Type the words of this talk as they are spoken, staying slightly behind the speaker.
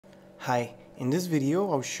Hi, in this video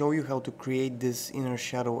I'll show you how to create this inner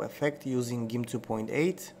shadow effect using GIMP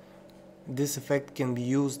 2.8. This effect can be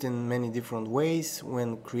used in many different ways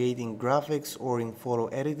when creating graphics or in photo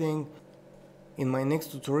editing. In my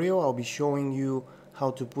next tutorial I'll be showing you how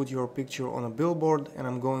to put your picture on a billboard, and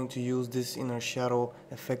I'm going to use this inner shadow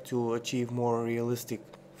effect to achieve more realistic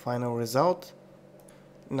final result.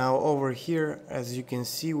 Now over here, as you can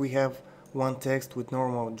see, we have one text with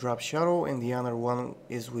normal drop shadow and the other one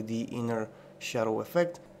is with the inner shadow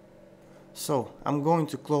effect. So I'm going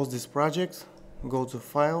to close this project, go to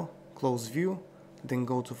File, Close View, then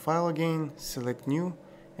go to File again, select New,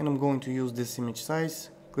 and I'm going to use this image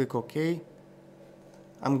size, click OK.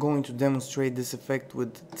 I'm going to demonstrate this effect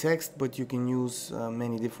with text, but you can use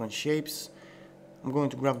many different shapes. I'm going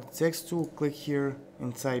to grab the text tool, click here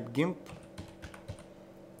and type GIMP.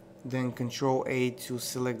 Then Ctrl A to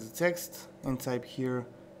select the text and type here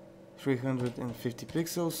 350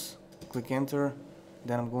 pixels, click enter.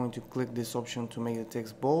 Then I'm going to click this option to make the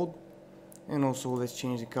text bold, and also let's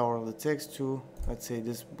change the color of the text to, let's say,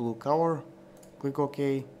 this blue color, click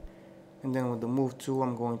OK. And then with the move tool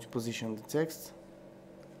I'm going to position the text.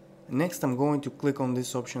 Next I'm going to click on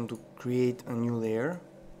this option to create a new layer,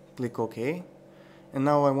 click OK. And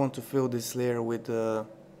now I want to fill this layer with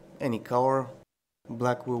any color.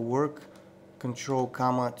 Black will work. Control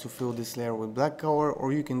comma to fill this layer with black color,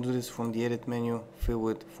 or you can do this from the edit menu, fill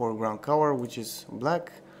with foreground color, which is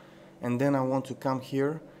black. And then I want to come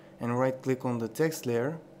here and right click on the text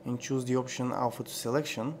layer and choose the option alpha to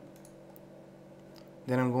selection.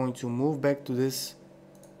 Then I'm going to move back to this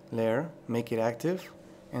layer, make it active,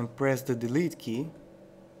 and press the delete key.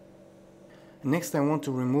 Next I want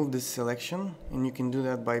to remove this selection, and you can do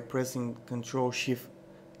that by pressing Ctrl Shift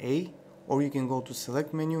A, or you can go to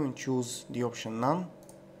select menu and choose the option none.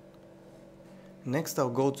 Next I'll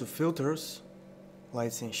go to filters,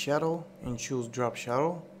 lights and shadow, and choose drop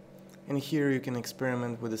shadow. And here you can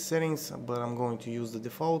experiment with the settings, but I'm going to use the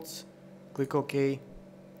defaults. Click OK.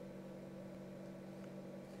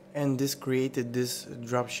 And this created this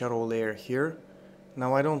drop shadow layer here.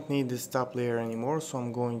 Now I don't need this top layer anymore, so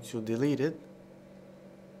I'm going to delete it.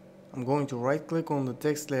 I'm going to right click on the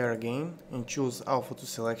text layer again and choose alpha to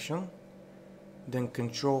selection. Then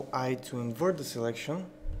Ctrl I to invert the selection,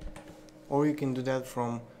 or you can do that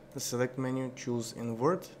from the select menu, choose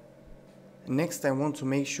invert. Next I want to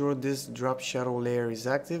make sure this drop shadow layer is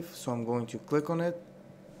active, so I'm going to click on it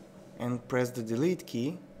and press the delete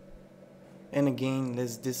key. And again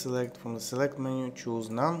let's deselect from the select menu, choose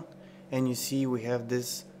none, and you see we have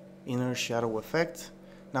this inner shadow effect.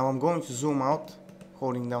 Now I'm going to zoom out,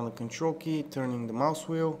 holding down the Control key, turning the mouse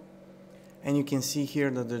wheel. And you can see here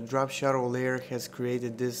that the drop shadow layer has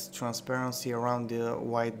created this transparency around the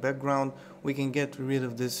white background. We can get rid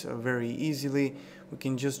of this very easily. We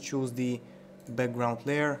can just choose the background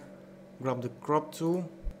layer, grab the crop tool,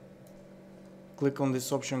 click on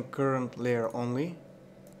this option current layer only,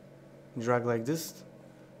 drag like this.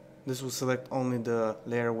 This will select only the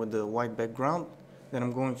layer with the white background. Then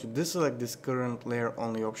I'm going to deselect this current layer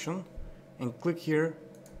only option and click here,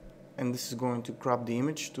 and this is going to crop the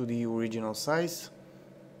image to the original size.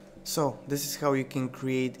 So this is how you can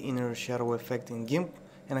create inner shadow effect in GIMP,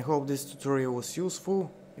 and I hope this tutorial was useful.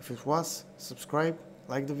 If it was, subscribe,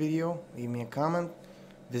 like the video, leave me a comment,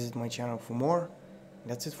 visit my channel for more.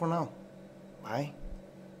 That's it for now. Bye.